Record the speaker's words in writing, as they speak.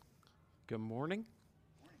Good morning.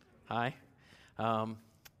 Hi.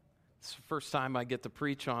 It's the first time I get to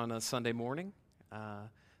preach on a Sunday morning,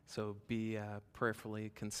 so be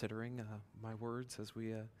prayerfully considering my words as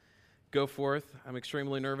we go forth. I'm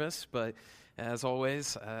extremely nervous, but as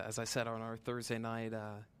always, as I said on our Thursday night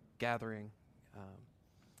gathering,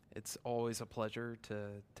 it's always a pleasure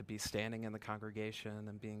to be standing in the congregation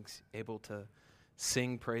and being able to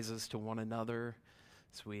sing praises to one another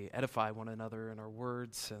as we edify one another in our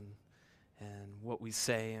words and what we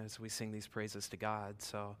say as we sing these praises to God.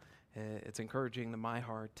 So it's encouraging to my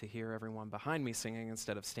heart to hear everyone behind me singing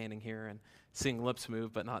instead of standing here and seeing lips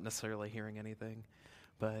move but not necessarily hearing anything.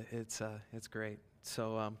 But it's great.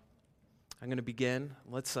 So I'm going to begin.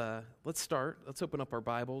 Let's start. Let's open up our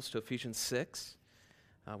Bibles to Ephesians 6.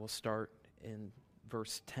 We'll start in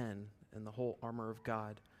verse 10, in the whole armor of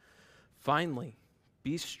God. Finally,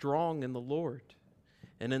 be strong in the Lord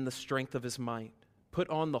and in the strength of his might. Put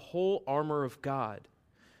on the whole armor of God,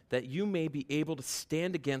 that you may be able to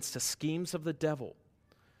stand against the schemes of the devil.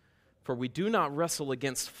 For we do not wrestle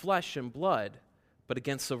against flesh and blood, but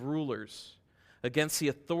against the rulers, against the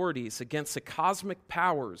authorities, against the cosmic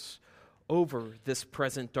powers over this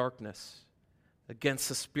present darkness, against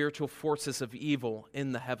the spiritual forces of evil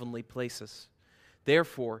in the heavenly places.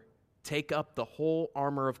 Therefore, take up the whole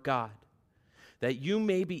armor of God, that you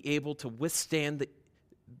may be able to withstand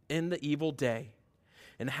in the evil day,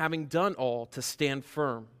 and having done all, to stand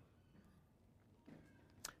firm.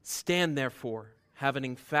 Stand therefore,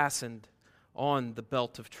 having fastened on the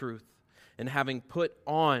belt of truth, and having put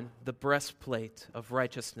on the breastplate of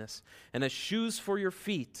righteousness, and as shoes for your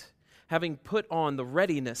feet, having put on the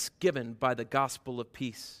readiness given by the gospel of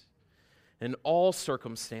peace. In all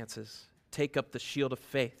circumstances, take up the shield of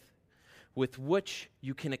faith, with which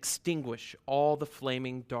you can extinguish all the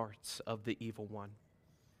flaming darts of the evil one.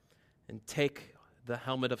 And take the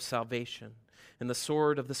helmet of salvation and the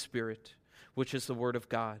sword of the Spirit, which is the word of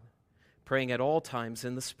God, praying at all times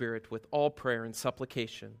in the Spirit with all prayer and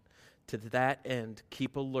supplication. To that end,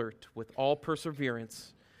 keep alert with all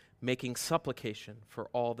perseverance, making supplication for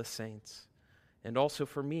all the saints, and also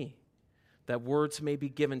for me, that words may be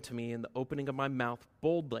given to me in the opening of my mouth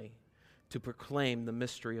boldly to proclaim the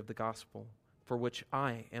mystery of the gospel, for which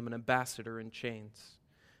I am an ambassador in chains,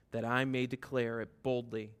 that I may declare it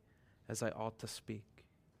boldly as I ought to speak.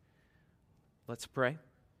 Let's pray.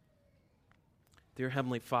 Dear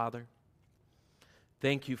Heavenly Father,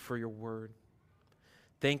 thank you for your word.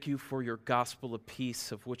 Thank you for your gospel of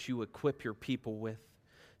peace, of which you equip your people with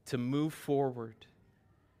to move forward.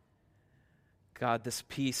 God, this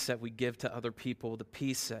peace that we give to other people, the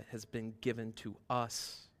peace that has been given to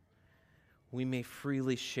us, we may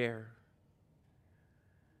freely share.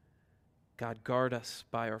 God, guard us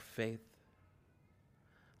by our faith.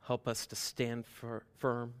 Help us to stand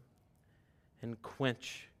firm and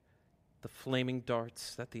quench the flaming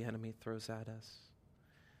darts that the enemy throws at us.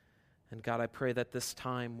 And God, I pray that this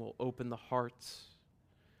time will open the hearts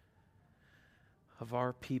of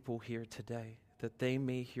our people here today, that they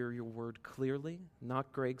may hear your word clearly,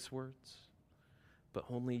 not Greg's words, but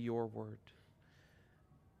only your word,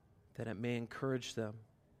 that it may encourage them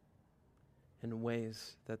in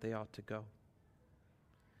ways that they ought to go.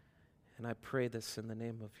 And I pray this in the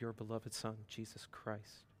name of your beloved Son, Jesus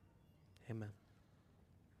Christ. Amen.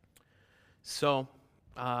 So,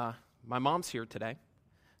 my mom's here today,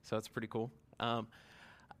 so it's pretty cool.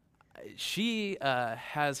 She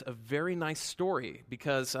has a very nice story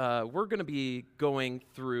because we're going to be going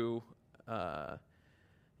through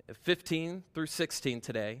 15 through 16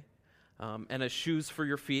 today, and as shoes for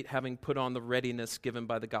your feet, having put on the readiness given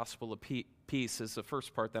by the gospel of peace is the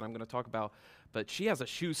first part that I'm going to talk about. But she has a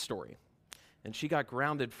shoe story, and she got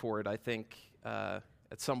grounded for it, I think, at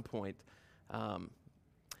some point.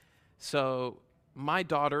 So my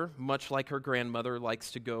daughter, much like her grandmother,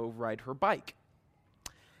 likes to go ride her bike.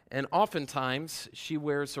 And oftentimes, she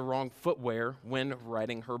wears the wrong footwear when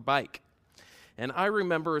riding her bike. And I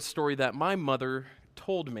remember a story that my mother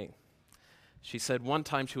told me. She said one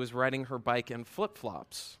time she was riding her bike in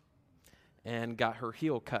flip-flops and got her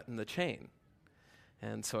heel cut in the chain.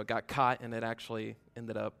 And so it got caught, and it actually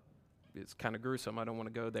ended up, it's kind of gruesome. I don't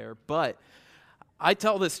want to go there. But I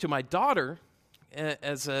tell this to my daughter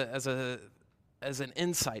as an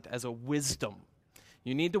insight, as a wisdom.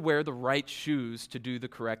 You need to wear the right shoes to do the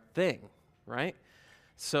correct thing, right?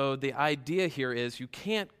 So the idea here is you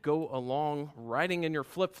can't go along riding in your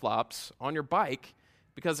flip-flops on your bike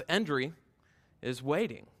because Endry is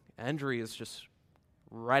waiting. Endry is just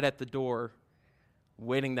right at the door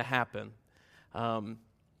waiting to happen.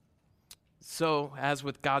 So as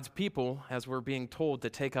with God's people, as we're being told to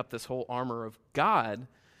take up this whole armor of God,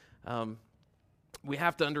 we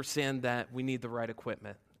have to understand that we need the right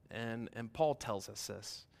equipment. And Paul tells us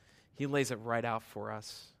this. He lays it right out for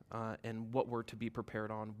us and what we're to be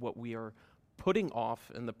prepared on, what we are putting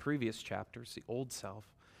off in the previous chapters, the old self,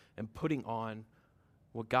 and putting on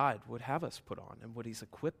what God would have us put on and what he's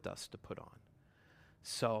equipped us to put on.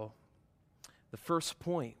 So the first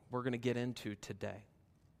point we're going to get into today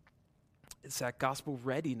is that gospel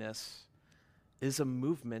readiness is a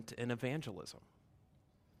movement in evangelism.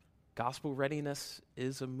 Gospel readiness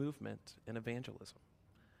is a movement in evangelism.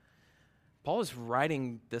 Paul is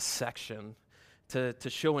writing this section to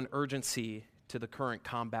show an urgency to the current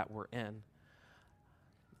combat we're in.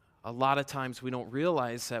 A lot of times we don't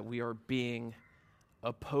realize that we are being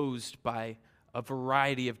opposed by a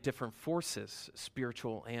variety of different forces,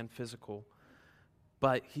 spiritual and physical.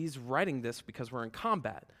 But he's writing this because we're in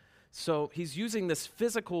combat. So he's using this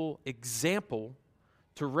physical example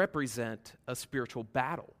to represent a spiritual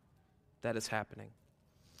battle that is happening.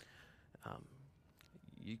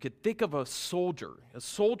 You could think of a soldier. A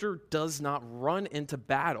soldier does not run into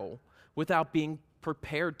battle without being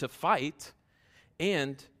prepared to fight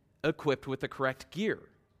and equipped with the correct gear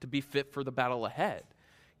to be fit for the battle ahead.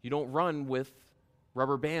 You don't run with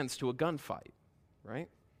rubber bands to a gunfight, right?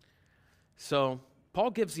 So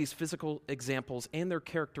Paul gives these physical examples and their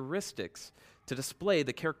characteristics to display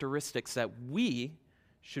the characteristics that we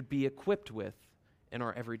should be equipped with in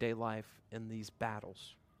our everyday life in these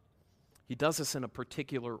battles. He does this in a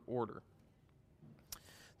particular order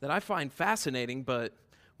that I find fascinating, but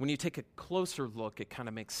when you take a closer look, it kind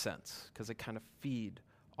of makes sense because they kind of feed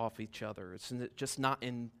off each other. It's just not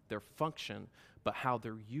in their function, but how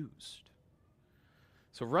they're used.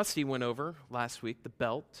 So Rusty went over last week the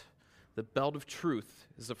belt. The belt of truth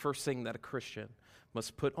is the first thing that a Christian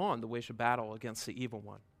must put on to wage a battle against the evil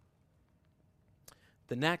one.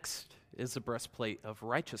 The next is the breastplate of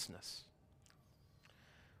righteousness.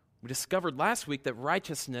 We discovered last week that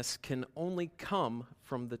righteousness can only come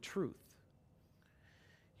from the truth.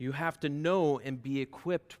 You have to know and be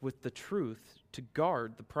equipped with the truth to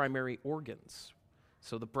guard the primary organs.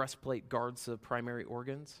 So the breastplate guards the primary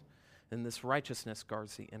organs, and this righteousness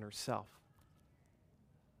guards the inner self.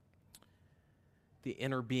 The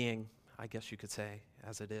inner being, I guess you could say,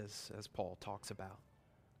 as it is, as Paul talks about.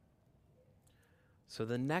 So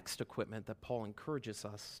the next equipment that Paul encourages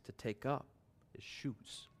us to take up is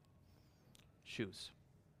shoes. Shoes.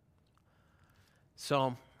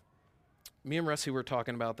 So, me and Rusty were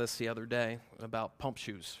talking about this the other day, about pump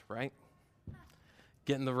shoes, right?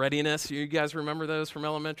 Getting the readiness. You guys remember those from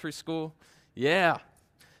elementary school? Yeah.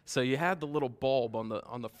 So you had the little bulb on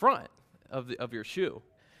the front of your shoe.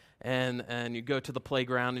 And you go to the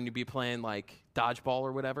playground and you'd be playing like dodgeball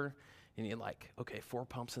or whatever. And you're like, okay, 4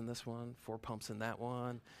 pumps in this one, 4 pumps in that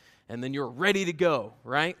one. And then you're ready to go,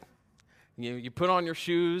 right? You put on your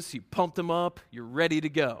shoes, you pump them up, you're ready to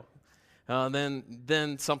go.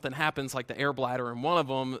 Then something happens like the air bladder and one of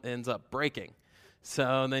them ends up breaking.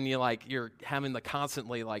 So then you're having to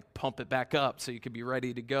constantly pump it back up so you can be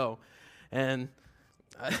ready to go. And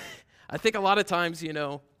I think a lot of times,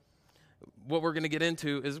 what we're going to get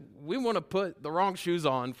into is we want to put the wrong shoes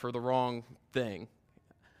on for the wrong thing.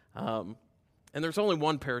 And there's only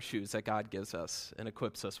one pair of shoes that God gives us and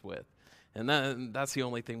equips us with. And that's the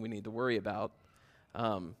only thing we need to worry about.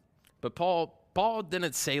 But Paul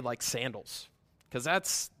didn't say sandals, because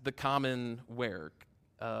that's the common wear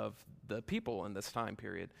of the people in this time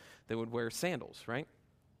period. They would wear sandals, right?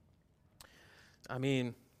 I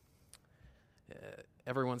mean,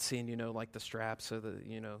 everyone's seen, the straps, so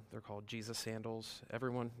they're called Jesus sandals.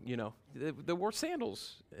 Everyone, they wore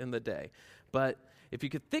sandals in the day. But if you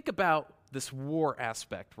could think about this war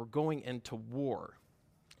aspect, we're going into war.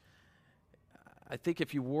 I think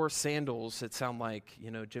if you wore sandals, it'd sound like,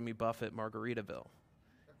 Jimmy Buffett, Margaritaville.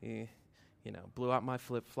 He, blew out my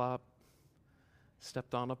flip-flop,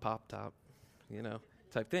 stepped on a pop-top,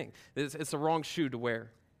 type thing. It's the wrong shoe to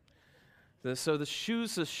wear. So the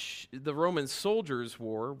shoes the Roman soldiers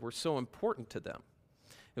wore were so important to them.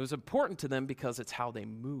 It was important to them because it's how they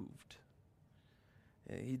moved.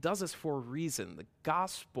 He does this for a reason. The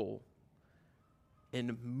gospel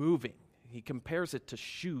in moving, he compares it to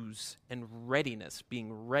shoes and readiness,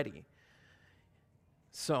 being ready.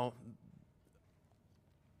 So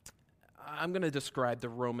I'm going to describe the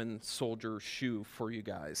Roman soldier shoe for you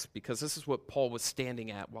guys, because this is what Paul was standing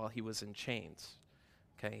at while he was in chains.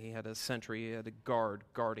 Okay, he had a sentry, he had a guard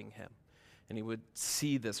guarding him, and he would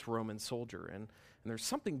see this Roman soldier. And there's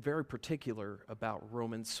something very particular about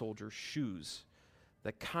Roman soldier shoes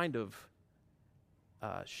that kind of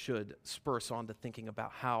should spur us on to thinking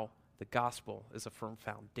about how the gospel is a firm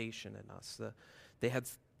foundation in us. They had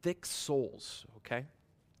thick soles, okay?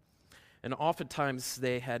 And oftentimes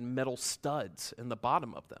they had metal studs in the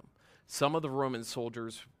bottom of them. Some of the Roman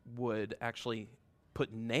soldiers would actually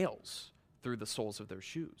put nails through the soles of their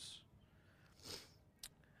shoes.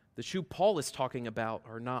 The shoe Paul is talking about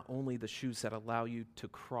are not only the shoes that allow you to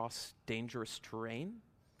cross dangerous terrain,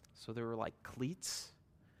 so they were like cleats,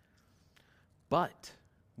 but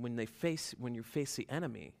when you face the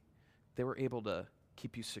enemy, they were able to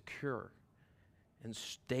keep you secure and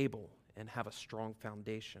stable and have a strong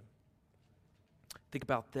foundation. Think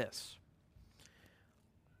about this.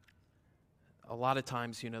 A lot of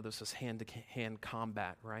times, there's this hand-to-hand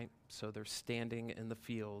combat, right? So they're standing in the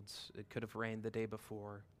fields. It could have rained the day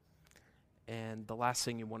before. And the last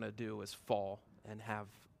thing you want to do is fall and have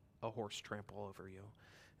a horse trample over you.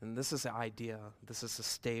 And this is the idea. This is a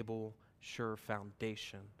stable, sure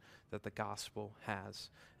foundation that the gospel has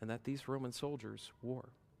and that these Roman soldiers wore.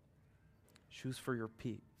 Shoes for your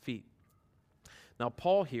feet. Now,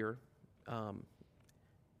 Paul here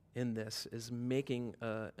in this is making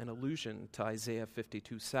an allusion to Isaiah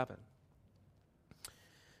 52:7.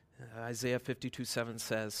 Isaiah 52:7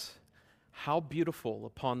 says, "How beautiful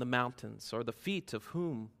upon the mountains are the feet of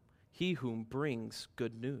he whom brings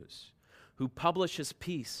good news, who publishes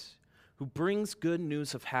peace, who brings good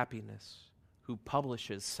news of happiness, who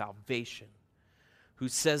publishes salvation, who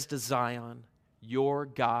says to Zion, your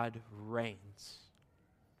God reigns."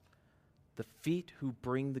 The feet who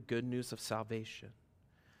bring the good news of salvation,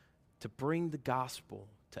 to bring the gospel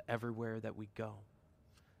to everywhere that we go.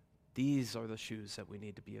 These are the shoes that we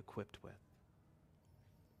need to be equipped with.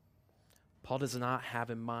 Paul does not have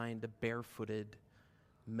in mind a barefooted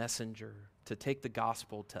messenger to take the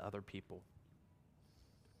gospel to other people.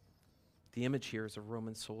 The image here is a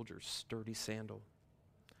Roman soldier's sturdy sandal,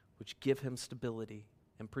 which give him stability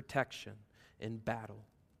and protection in battle.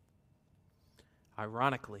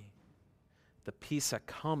 Ironically, the peace that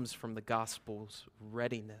comes from the gospel's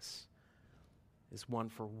readiness is one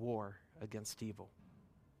for war against evil.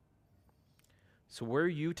 So where are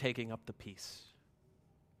you taking up the peace?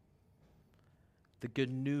 The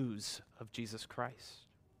good news of Jesus Christ.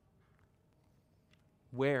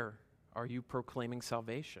 Where are you proclaiming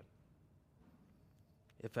salvation,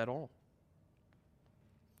 if at all?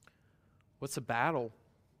 What's the battle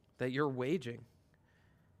that you're waging?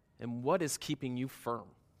 And what is keeping you firm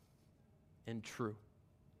and true?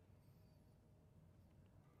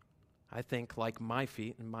 I think, like my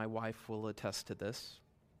feet, and my wife will attest to this,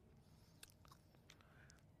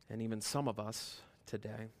 and even some of us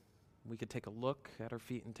today, we could take a look at our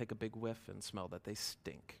feet and take a big whiff and smell that they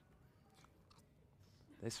stink.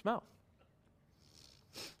 They smell.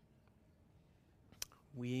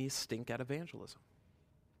 We stink at evangelism.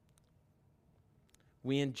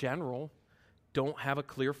 We, in general, don't have a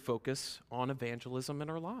clear focus on evangelism in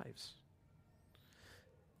our lives.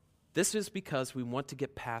 This is because we want to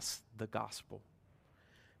get past the gospel.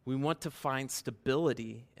 We want to find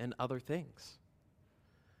stability in other things.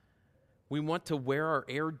 We want to wear our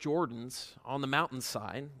Air Jordans on the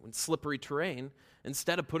mountainside in slippery terrain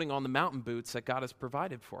instead of putting on the mountain boots that God has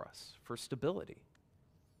provided for us for stability.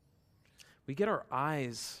 We get our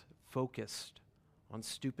eyes focused on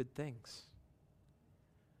stupid things.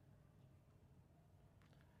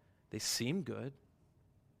 They seem good,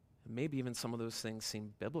 and maybe even some of those things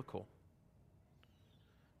seem biblical,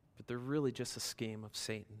 but they're really just a scheme of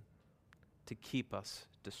Satan to keep us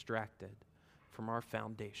distracted from our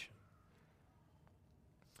foundation.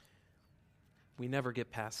 We never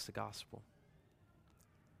get past the gospel,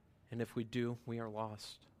 and if we do, we are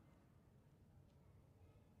lost.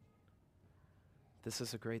 This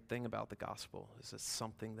is a great thing about the gospel, is it's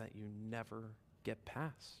something that you never get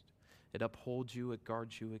past. It upholds you, it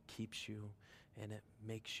guards you, it keeps you, and it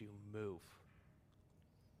makes you move.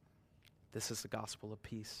 This is the gospel of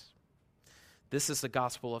peace. This is the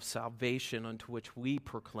gospel of salvation unto which we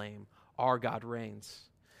proclaim our God reigns.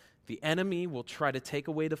 The enemy will try to take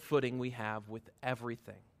away the footing we have with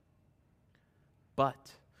everything.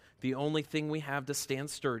 But the only thing we have to stand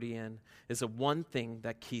sturdy in is the one thing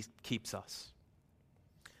that keeps us.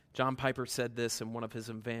 John Piper said this in one of his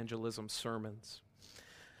evangelism sermons.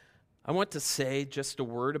 I want to say just a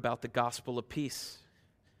word about the gospel of peace,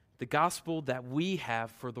 the gospel that we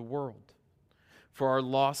have for the world, for our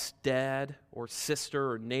lost dad or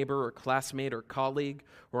sister or neighbor or classmate or colleague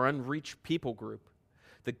or unreached people group.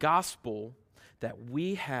 The gospel that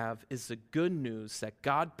we have is the good news that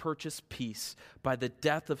God purchased peace by the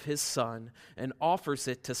death of his Son and offers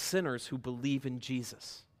it to sinners who believe in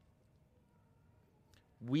Jesus.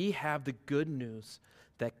 We have the good news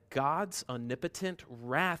that God's omnipotent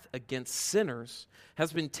wrath against sinners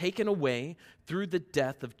has been taken away through the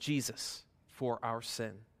death of Jesus for our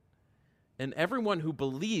sin. And everyone who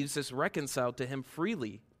believes is reconciled to him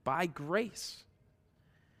freely by grace.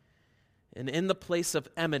 And in the place of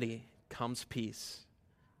enmity comes peace.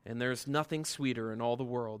 And there is nothing sweeter in all the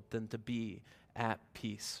world than to be at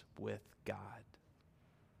peace with God.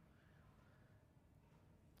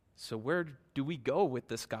 So where do we go with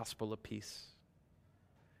this gospel of peace?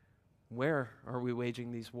 Where are we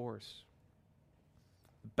waging these wars?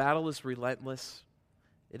 The battle is relentless.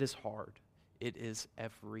 It is hard. It is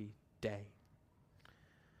every day.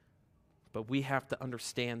 But we have to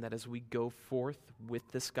understand that as we go forth with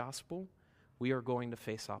this gospel, we are going to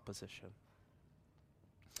face opposition.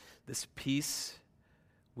 This peace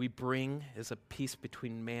we bring is a peace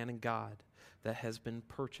between man and God that has been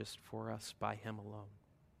purchased for us by him alone.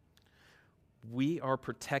 We are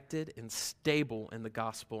protected and stable in the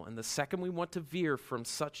gospel, and the second we want to veer from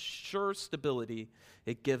such sure stability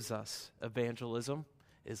it gives us, evangelism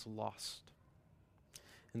is lost.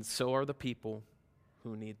 And so are the people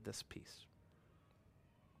who need this peace.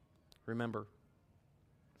 Remember,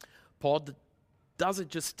 Paul doesn't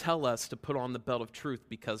just tell us to put on the belt of truth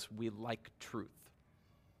because we like truth.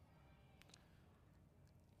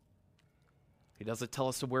 He doesn't tell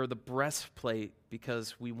us to wear the breastplate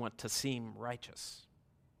because we want to seem righteous.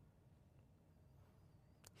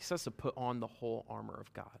 He says to put on the whole armor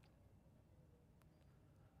of God.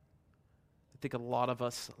 I think a lot of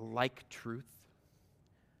us like truth.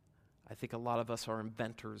 I think a lot of us are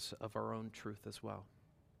inventors of our own truth as well.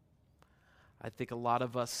 I think a lot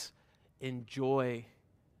of us enjoy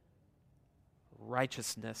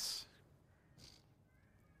righteousness,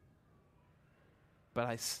 but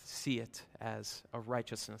I see it as a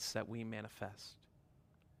righteousness that we manifest,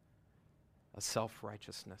 a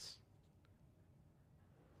self-righteousness.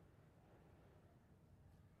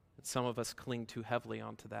 And some of us cling too heavily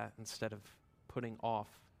onto that instead of putting off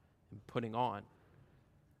and putting on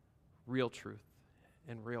real truth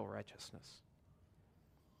and real righteousness.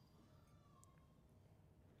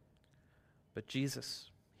 But Jesus,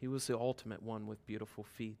 he was the ultimate one with beautiful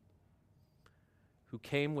feet, who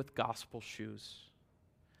came with gospel shoes,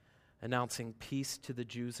 announcing peace to the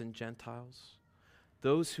Jews and Gentiles.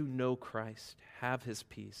 Those who know Christ have his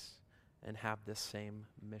peace and have this same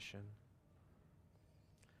mission.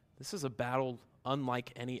 This is a battle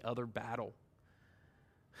unlike any other battle.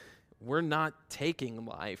 We're not taking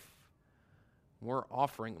life, we're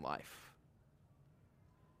offering life.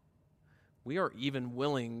 We are even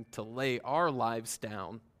willing to lay our lives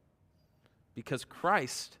down because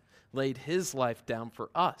Christ laid his life down for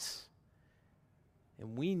us.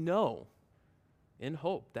 And we know in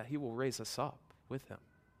hope that he will raise us up with him.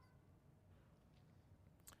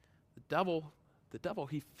 The devil,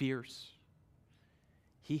 he fears.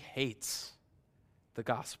 He hates the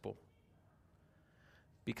gospel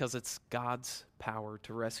because it's God's power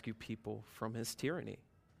to rescue people from his tyranny.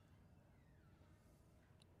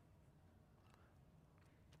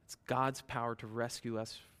 It's God's power to rescue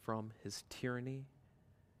us from his tyranny,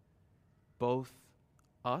 both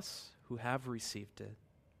us who have received it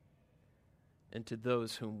and to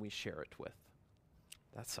those whom we share it with.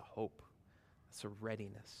 That's a hope. That's a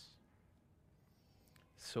readiness.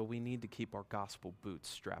 So we need to keep our gospel boots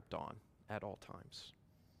strapped on at all times.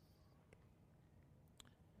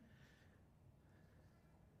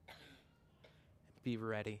 Be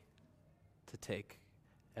ready to take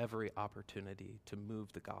every opportunity to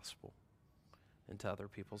move the gospel into other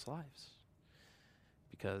people's lives.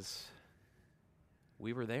 Because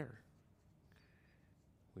we were there.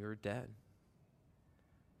 We were dead.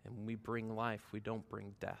 And when we bring life, we don't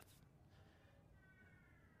bring death.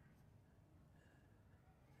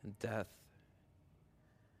 And death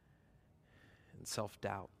and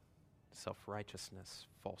self-doubt, self-righteousness,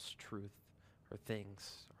 false truth are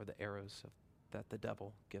the arrows that the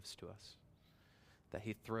devil gives to us, that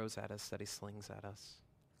he throws at us, that he slings at us.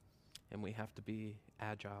 And we have to be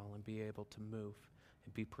agile and be able to move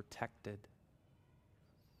and be protected.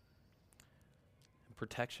 And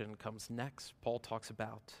protection comes next. Paul talks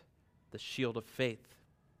about the shield of faith.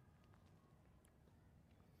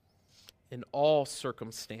 In all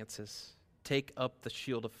circumstances, take up the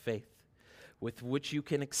shield of faith, with which you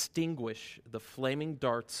can extinguish the flaming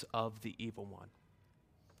darts of the evil one.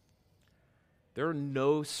 There are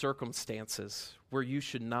no circumstances where you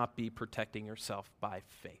should not be protecting yourself by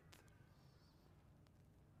faith.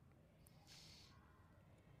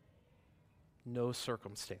 No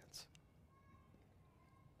circumstance.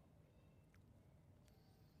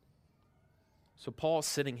 So Paul's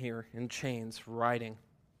sitting here in chains writing,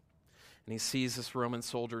 and he sees this Roman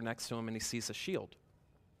soldier next to him, and he sees a shield.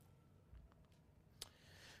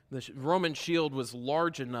 The Roman shield was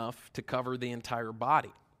large enough to cover the entire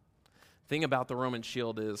body. The thing about the Roman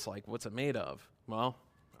shield is, like, what's it made of? Well,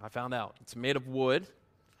 I found out. It's made of wood,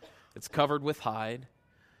 it's covered with hide,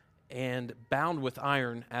 and bound with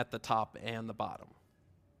iron at the top and the bottom.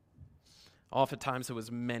 Oftentimes it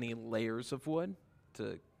was many layers of wood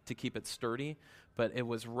to keep it sturdy, but it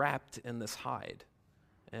was wrapped in this hide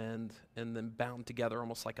and then bound together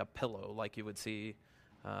almost like a pillow, like you would see,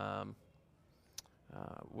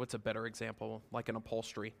 what's a better example? Like an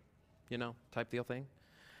upholstery, type deal thing.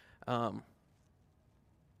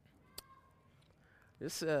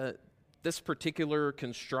 This particular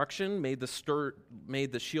construction made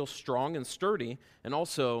the shield strong and sturdy, and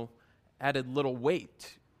also added little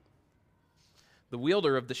weight. The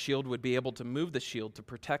wielder of the shield would be able to move the shield to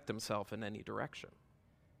protect himself in any direction.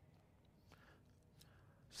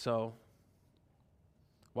 So,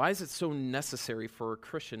 why is it so necessary for a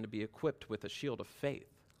Christian to be equipped with a shield of faith?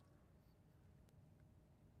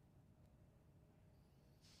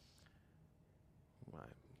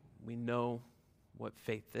 We know what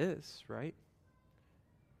faith is, right?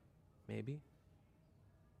 Maybe.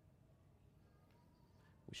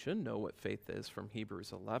 We should know what faith is from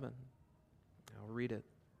Hebrews 11. I'll read it.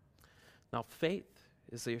 Now, faith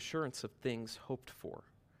is the assurance of things hoped for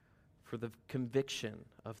the conviction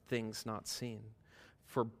of things not seen.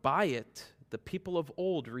 For by it, the people of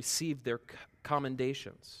old received their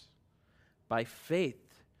commendations. By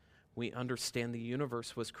faith, we understand the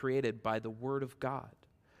universe was created by the word of God,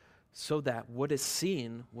 so that what is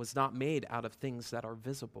seen was not made out of things that are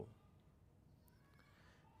visible.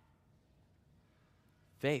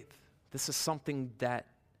 Faith, this is something that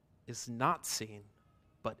is not seen,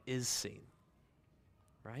 but is seen,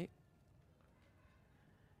 right?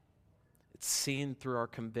 It's seen through our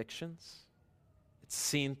convictions. It's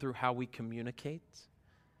seen through how we communicate.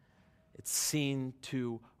 It's seen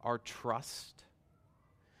to our trust.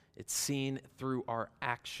 It's seen through our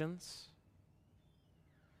actions,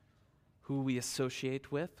 who we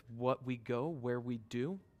associate with, what we go, where we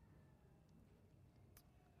do.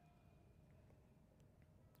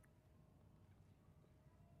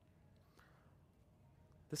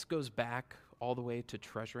 This goes back all the way to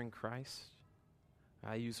treasuring Christ.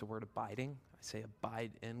 I use the word abiding. I say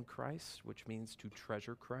abide in Christ, which means to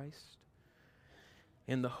treasure Christ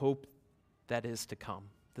in the hope that is to come.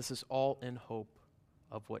 This is all in hope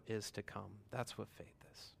of what is to come. That's what faith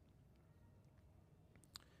is.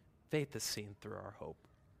 Faith is seen through our hope.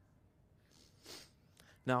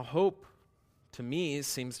 Now, hope, to me,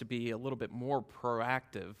 seems to be a little bit more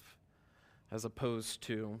proactive as opposed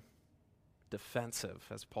to defensive,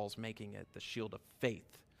 as Paul's making it, the shield of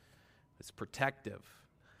faith. It's protective,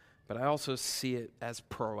 but I also see it as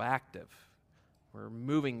proactive. We're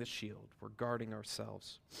moving the shield. We're guarding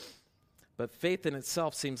ourselves. But faith in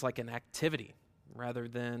itself seems like an activity rather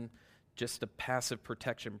than just a passive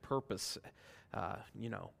protection purpose.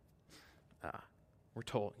 We're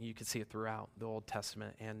told, you can see it throughout the Old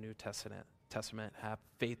Testament and New Testament, have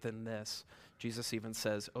faith in this. Jesus even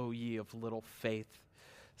says, "O ye of little faith."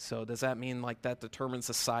 So does that mean like that determines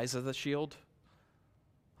the size of the shield?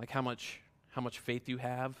 Like how much faith you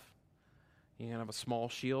have? You can have a small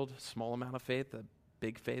shield, small amount of faith, a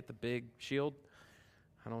big shield.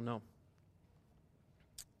 I don't know.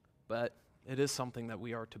 But it is something that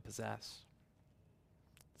we are to possess.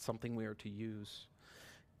 Something we are to use.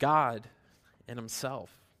 God in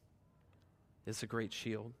himself is a great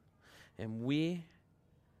shield. And we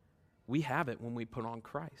have it when we put on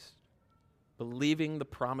Christ. Believing the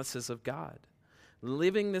promises of God.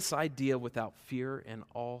 Living this idea without fear and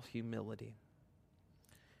all humility.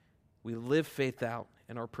 We live faith out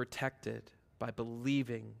and are protected by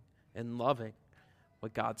believing and loving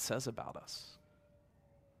what God says about us.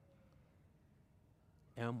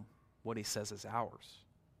 And what he says is ours.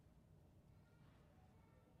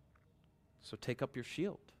 So take up your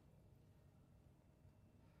shield.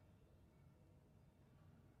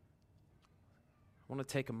 I want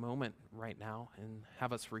to take a moment right now and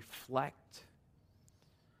have us reflect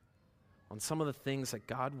on some of the things that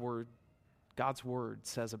God's word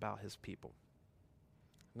says about his people.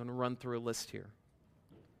 I'm going to run through a list here.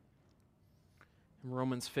 In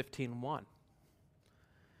Romans 15:1,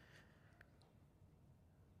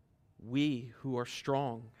 we who are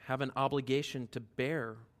strong have an obligation to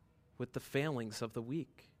bear with the failings of the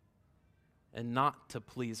weak and not to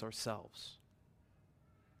please ourselves.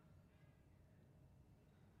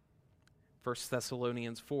 1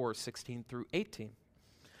 Thessalonians 4:16 through 18.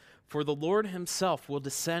 For the Lord himself will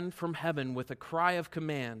descend from heaven with a cry of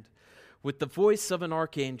command, with the voice of an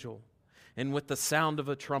archangel, and with the sound of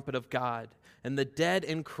a trumpet of God, and the dead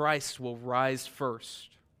in Christ will rise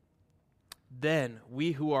first. Then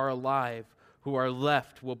we who are alive, who are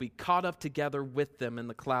left, will be caught up together with them in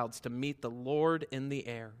the clouds to meet the Lord in the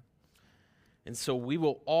air. And so we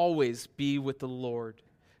will always be with the Lord.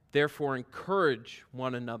 Therefore, encourage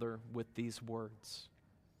one another with these words.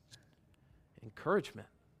 Encouragement.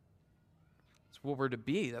 It's what we're to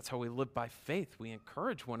be. That's how we live by faith. We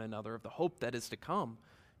encourage one another of the hope that is to come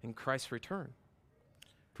in Christ's return.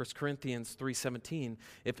 1 Corinthians 3:17,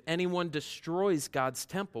 if anyone destroys God's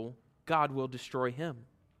temple, God will destroy him.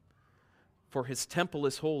 For his temple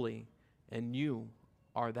is holy, and you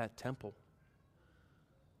are that temple.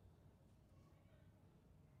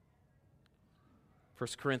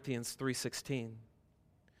 1 Corinthians 3:16,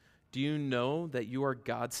 do you know that you are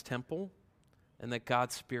God's temple and that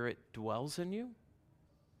God's Spirit dwells in you?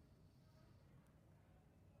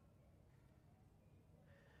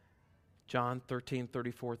 John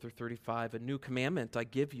 13:34-35, a new commandment I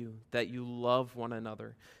give you, that you love one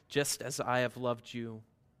another, just as I have loved you.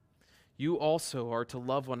 You also are to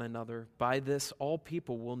love one another. By this all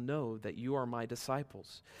people will know that you are my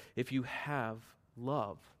disciples, if you have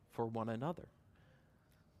love for one another.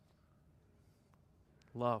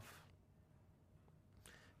 Love.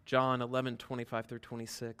 John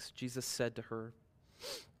 11:25-26, Jesus said to her,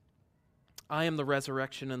 I am the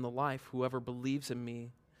resurrection and the life. Whoever believes in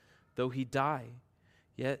me, though he die,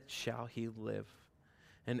 yet shall he live.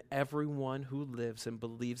 And everyone who lives and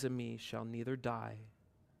believes in me shall neither die.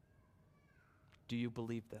 Do you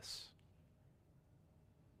believe this?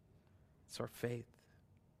 It's our faith.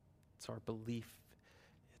 It's our belief.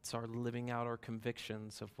 It's our living out our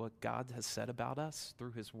convictions of what God has said about us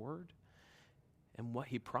through his word and what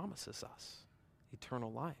he promises us,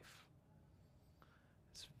 eternal life.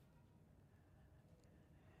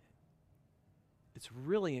 It's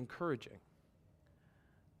really encouraging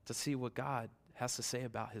to see what God has to say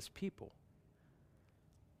about his people.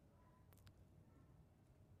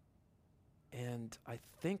 And I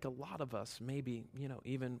think a lot of us, maybe,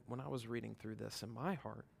 even when I was reading through this in my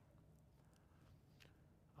heart,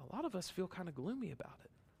 a lot of us feel kind of gloomy about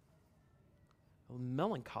it,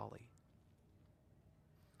 melancholy.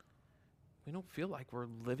 We don't feel like we're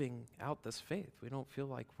living out this faith. We don't feel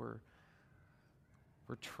like we're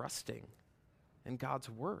trusting in God's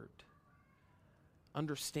word,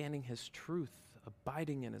 understanding his truth,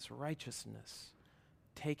 abiding in his righteousness,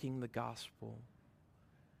 taking the gospel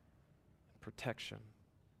and protection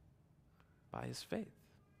by his faith.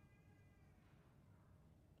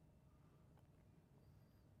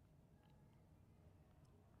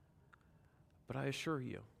 But I assure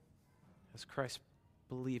you, as Christ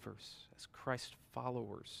believers, as Christ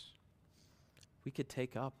followers, we could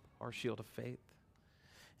take up our shield of faith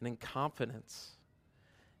and in confidence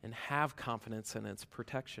and have confidence in its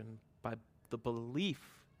protection by the belief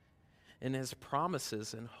in his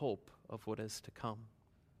promises and hope of what is to come.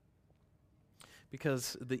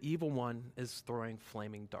 Because the evil one is throwing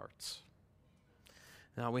flaming darts.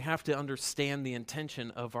 Now, we have to understand the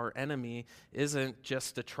intention of our enemy isn't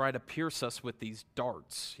just to try to pierce us with these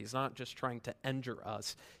darts. He's not just trying to injure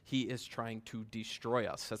us. He is trying to destroy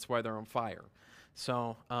us. That's why they're on fire.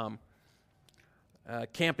 So,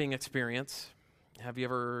 camping experience. Have you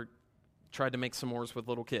ever tried to make s'mores with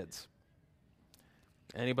little kids?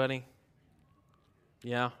 Anybody?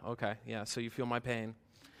 Yeah? Okay. Yeah, so you feel my pain.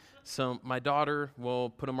 So my daughter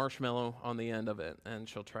will put a marshmallow on the end of it, and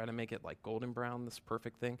she'll try to make it like golden brown, this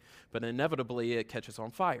perfect thing. But inevitably, it catches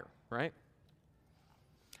on fire, right?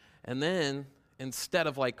 And then, instead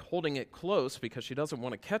of like holding it close because she doesn't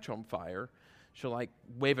want to catch on fire, she'll like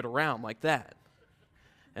wave it around like that.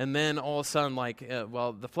 And then all of a sudden,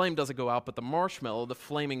 the flame doesn't go out, but the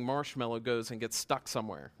flaming marshmallow goes and gets stuck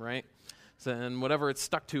somewhere, right? So, and whatever it's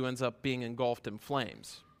stuck to ends up being engulfed in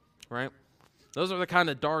flames, right? Those are the kind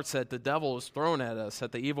of darts that the devil is throwing at us,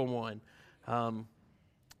 at the evil one.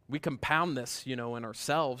 We compound this, in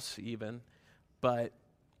ourselves even, but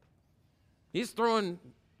he's throwing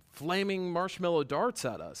flaming marshmallow darts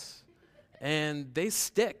at us, and they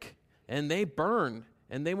stick, and they burn,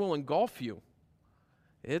 and they will engulf you.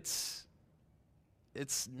 It's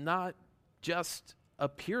not just a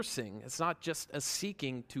piercing. It's not just a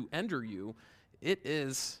seeking to injure you. It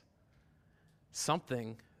is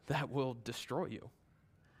something that will destroy you.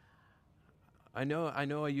 I know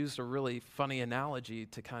I used a really funny analogy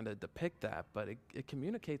to kind of depict that, but it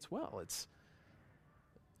communicates well.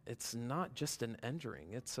 It's not just an injuring.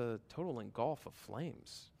 It's a total engulf of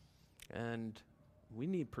flames. And we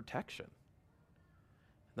need protection.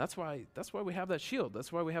 That's why we have that shield.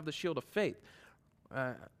 That's why we have the shield of faith.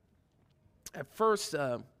 At first,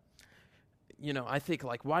 I think,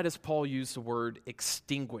 like, why does Paul use the word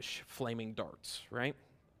extinguish flaming darts, right?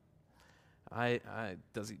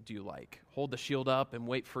 Do you like hold the shield up and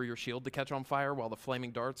wait for your shield to catch on fire while the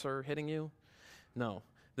flaming darts are hitting you? No.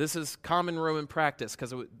 This is common Roman practice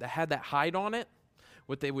because it had that hide on it.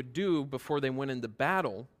 What they would do before they went into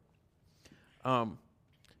battle,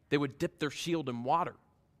 they would dip their shield in water.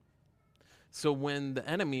 So when the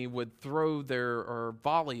enemy would throw their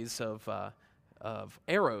volleys of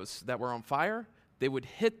arrows that were on fire, they would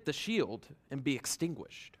hit the shield and be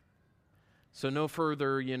extinguished. So no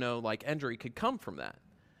further, injury could come from that.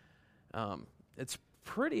 It's a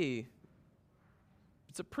pretty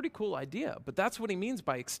cool idea, but that's what he means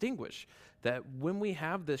by extinguish. That when we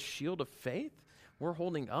have this shield of faith, we're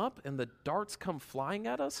holding up and the darts come flying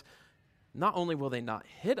at us, not only will they not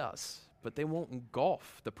hit us, but they won't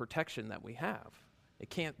engulf the protection that we have. It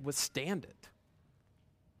can't withstand it.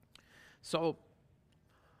 So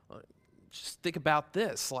just think about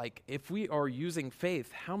this. Like, if we are using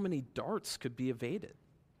faith, how many darts could be evaded?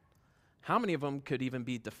 How many of them could even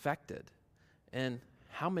be deflected? And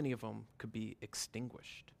how many of them could be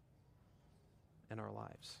extinguished in our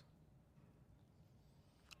lives?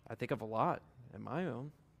 I think of a lot in my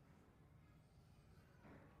own.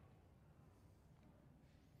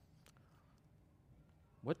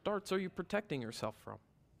 What darts are you protecting yourself from?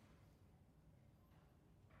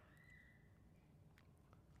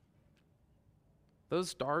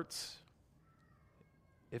 Those darts,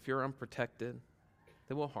 if you're unprotected,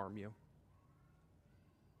 they will harm you.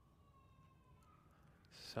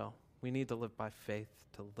 So we need to live by faith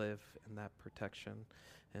to live in that protection.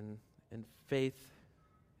 And faith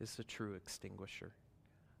is the true extinguisher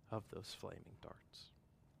of those flaming darts.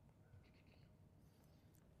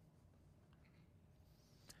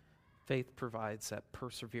 Faith provides that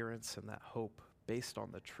perseverance and that hope based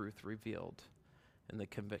on the truth revealed and the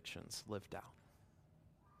convictions lived out.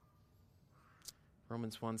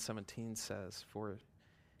 Romans 1:17 says, "For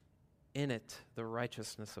in it the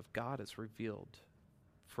righteousness of God is revealed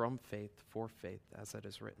from faith for faith, as it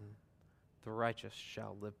is written, the righteous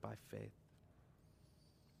shall live by faith."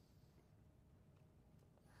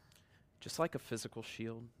 Just like a physical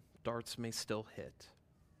shield, darts may still hit,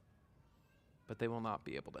 but they will not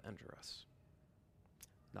be able to injure us.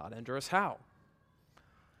 Not injure us how?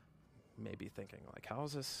 Maybe thinking, like, how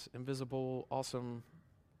is this invisible, awesome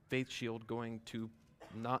faith shield going to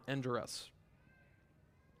not injure us?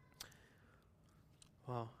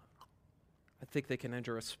 Well, I think they can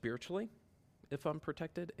injure us spiritually if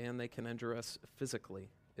unprotected, and they can injure us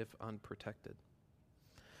physically if unprotected.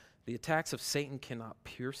 The attacks of Satan cannot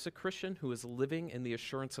pierce a Christian who is living in the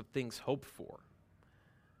assurance of things hoped for.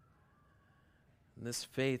 And this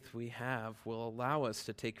faith we have will allow us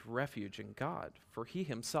to take refuge in God, for He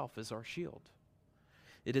Himself is our shield.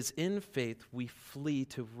 It is in faith we flee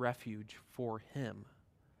to refuge for Him.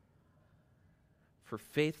 For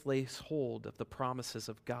faith lays hold of the promises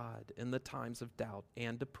of God in the times of doubt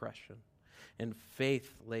and depression, and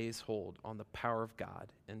faith lays hold on the power of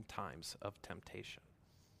God in times of temptation.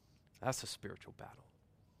 That's a spiritual battle.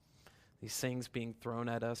 These things being thrown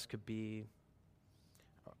at us could be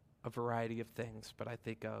a variety of things, but I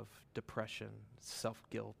think of depression,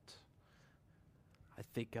 self-guilt. I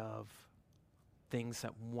think of things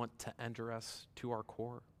that want to enter us to our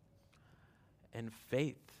core. And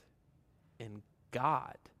faith in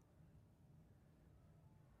God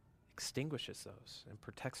extinguishes those and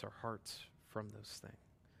protects our hearts from those things.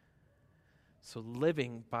 So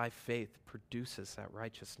living by faith produces that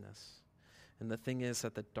righteousness. And the thing is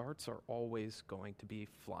that the darts are always going to be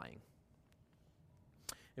flying.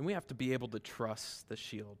 And we have to be able to trust the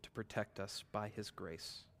shield to protect us by His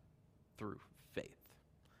grace through faith.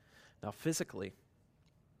 Now, physically,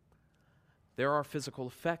 there are physical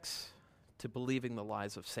effects to believing the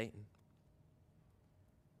lies of Satan.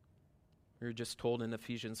 We were just told in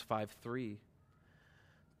Ephesians 5:3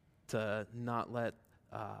 to not let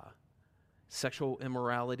sexual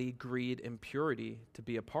immorality, greed, impurity to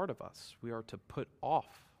be a part of us. We are to put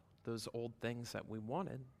off those old things that we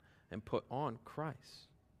wanted and put on Christ.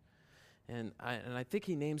 And I think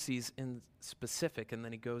he names these in specific, and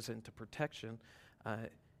then he goes into protection,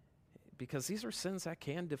 because these are sins that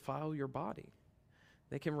can defile your body.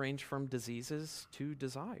 They can range from diseases to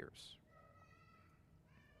desires.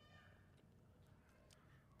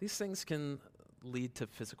 These things can lead to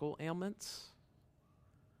physical ailments,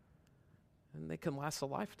 and they can last a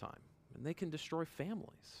lifetime, and they can destroy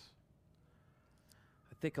families.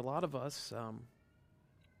 I think a lot of us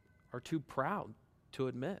are too proud to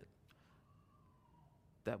admit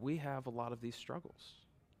that we have a lot of these struggles,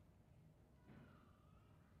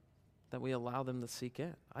 that we allow them to seek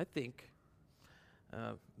in. I think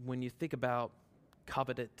When you think about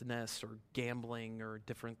covetousness or gambling or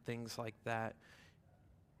different things like that,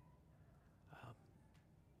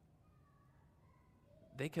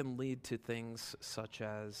 they can lead to things such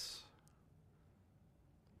as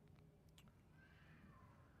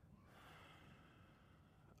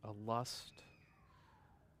a lust,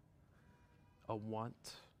 a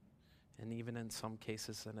want, and even in some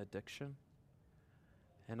cases an addiction.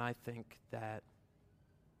 And I think that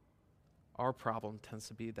our problem tends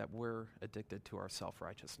to be that we're addicted to our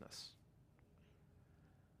self-righteousness.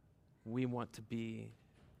 We want to be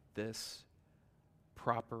this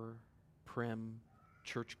proper, prim,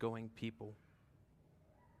 church-going people.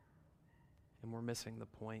 And we're missing the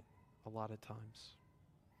point a lot of times,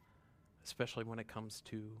 especially when it comes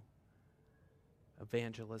to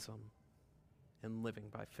evangelism and living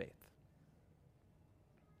by faith.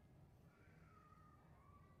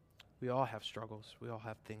 We all have struggles. We all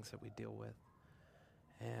have things that we deal with.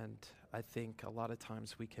 And I think a lot of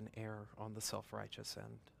times we can err on the self-righteous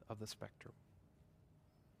end of the spectrum.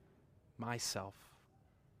 Myself,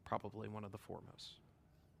 probably one of the foremost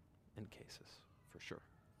in cases, for sure.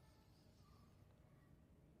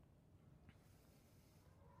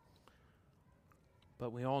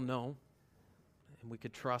 But we all know, and we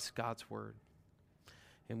could trust God's word.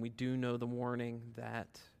 And we do know the warning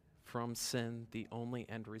that from sin, the only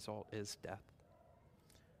end result is death.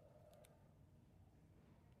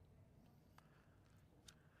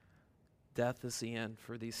 Death is the end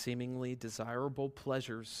for these seemingly desirable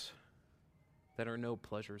pleasures that are no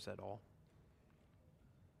pleasures at all.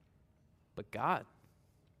 But God,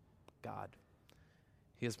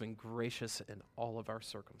 He has been gracious in all of our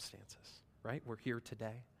circumstances, right? We're here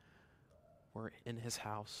today. We're in His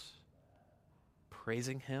house,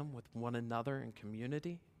 praising Him with one another in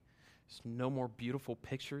community. There's no more beautiful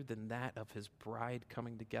picture than that of His bride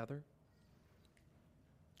coming together.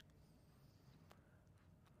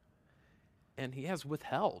 And He has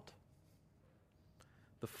withheld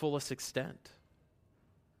the fullest extent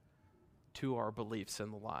to our beliefs in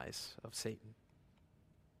the lies of Satan.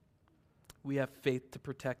 We have faith to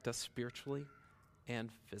protect us spiritually and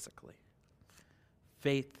physically.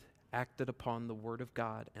 Faith acted upon the Word of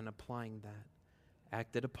God and applying that,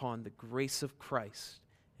 acted upon the grace of Christ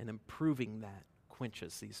and improving that,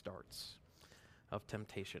 quenches these darts of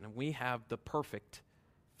temptation. And we have the perfect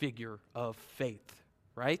figure of faith,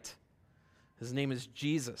 right? His name is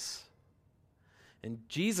Jesus. And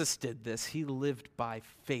Jesus did this. He lived by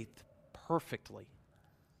faith perfectly,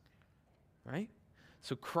 right?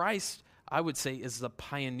 So Christ, I would say, is the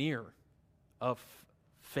pioneer of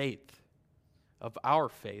faith, of our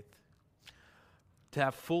faith. To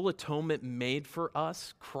have full atonement made for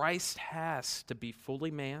us, Christ has to be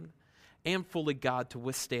fully man and fully God to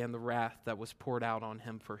withstand the wrath that was poured out on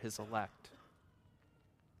Him for His elect.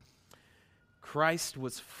 Christ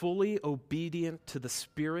was fully obedient to the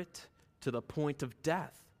Spirit to the point of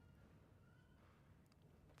death.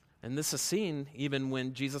 And this is seen even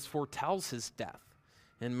when Jesus foretells His death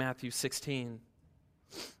in Matthew 16.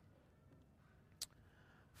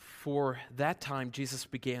 For that time, Jesus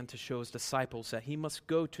began to show His disciples that He must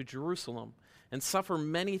go to Jerusalem and suffer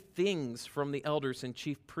many things from the elders and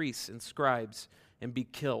chief priests and scribes and be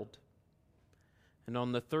killed, and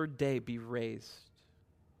on the third day be raised.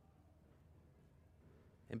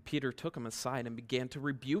 And Peter took Him aside and began to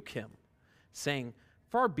rebuke Him, saying,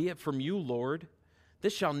 "Far be it from you, Lord,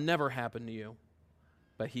 this shall never happen to you."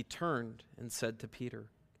 But He turned and said to Peter,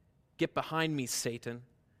 "Get behind me, Satan.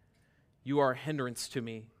 You are a hindrance to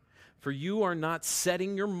me. For you are not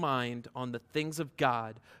setting your mind on the things of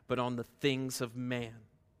God, but on the things of man."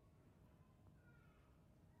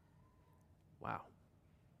 Wow.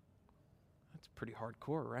 That's pretty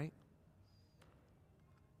hardcore, right?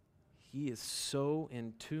 He is so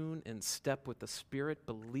in tune, in step with the Spirit,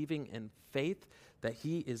 believing in faith that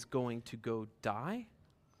he is going to go die.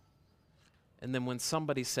 And then when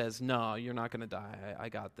somebody says, "No, you're not going to die, I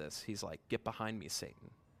got this," he's like, "Get behind me, Satan.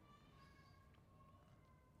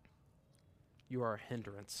 You are a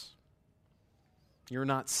hindrance. You're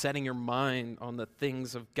not setting your mind on the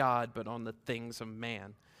things of God, but on the things of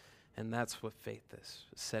man." And that's what faith is,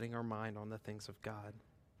 setting our mind on the things of God.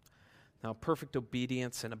 Now, perfect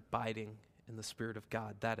obedience and abiding in the Spirit of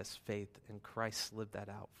God, that is faith, and Christ lived that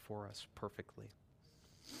out for us perfectly.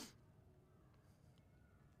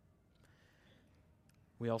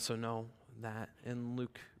 We also know that in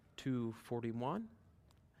Luke 2:41,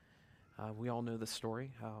 we all know the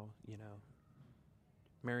story, how,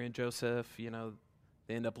 Mary and Joseph, they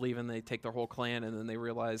end up leaving, they take their whole clan, and then they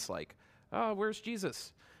realize, "Oh, where's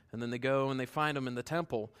Jesus?" And then they go and they find him in the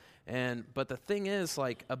temple. But the thing is,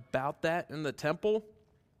 like, about that in the temple,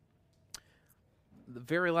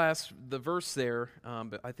 the verse there,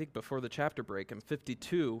 but I think before the chapter break, in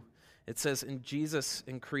 52, it says, "And Jesus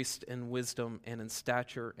increased in wisdom and in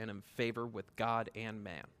stature and in favor with God and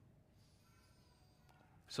man."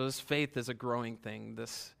 So this faith is a growing thing.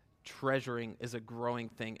 This treasuring is a growing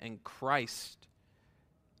thing. And Christ,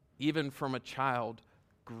 even from a child,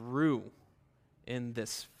 grew in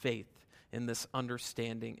this faith, in this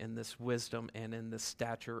understanding, in this wisdom, and in this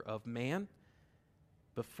stature of man,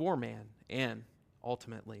 before man, and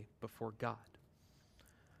ultimately before God.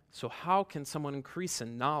 So how can someone increase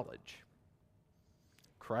in knowledge?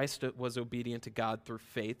 Christ was obedient to God through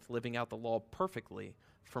faith, living out the law perfectly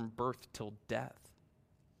from birth till death.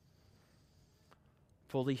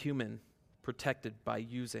 Fully human, protected by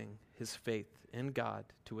using his faith in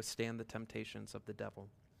God to withstand the temptations of the devil.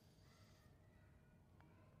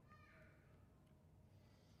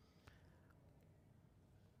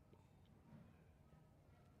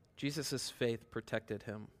 Jesus' faith protected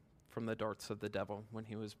him from the darts of the devil when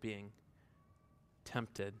he was being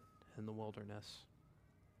tempted in the wilderness.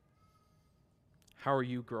 How are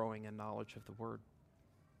you growing in knowledge of the Word?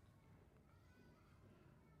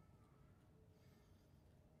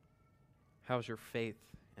 How's your faith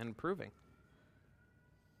improving?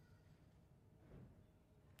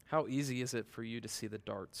 How easy is it for you to see the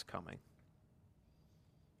darts coming?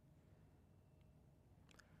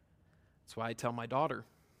 That's why I tell my daughter,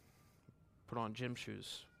 put on gym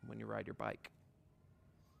shoes when you ride your bike.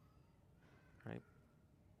 Right?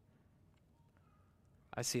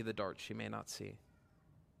 I see the darts she may not see.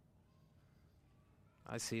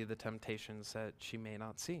 I see the temptations that she may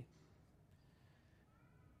not see.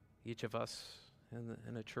 Each of us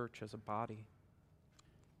in a church as a body,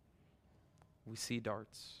 we see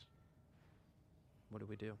darts. What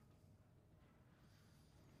do?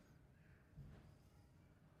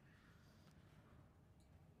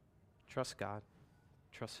 Trust God.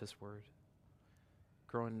 Trust His Word.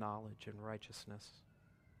 Grow in knowledge and righteousness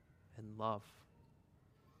and love.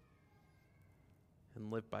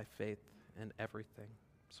 And live by faith in everything.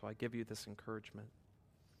 So I give you this encouragement.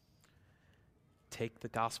 Take the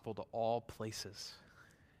gospel to all places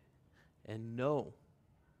and know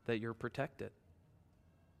that you're protected.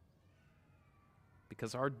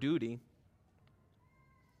 Because our duty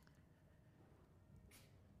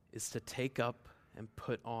is to take up and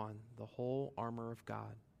put on the whole armor of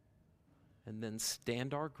God and then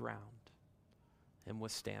stand our ground and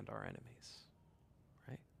withstand our enemies.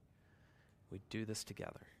 Right? We do this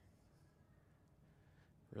together.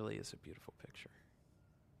 Really is a beautiful picture.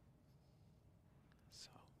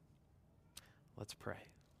 So, let's pray.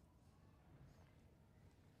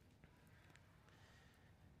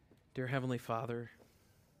 Dear Heavenly Father,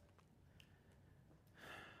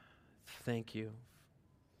 thank you.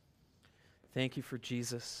 Thank you for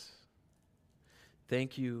Jesus.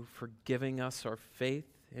 Thank you for giving us our faith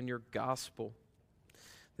in your gospel,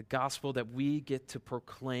 the gospel that we get to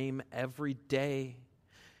proclaim every day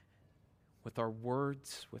with our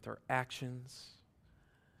words, with our actions.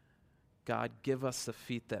 God, give us the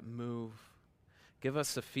feet that move. Give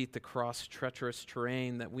us the feet that cross treacherous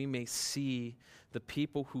terrain, that we may see the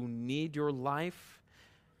people who need your life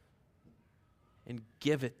and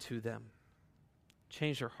give it to them.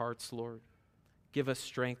 Change their hearts, Lord. Give us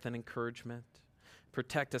strength and encouragement.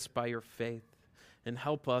 Protect us by your faith. And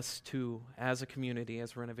help us to, as a community,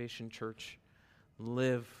 as Renovation Church,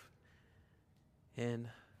 live in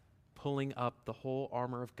pulling up the whole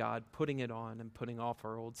armor of God, putting it on and putting off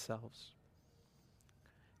our old selves.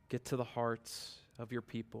 Get to the hearts of your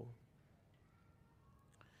people.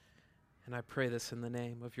 And I pray this in the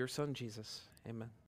name of your Son, Jesus. Amen.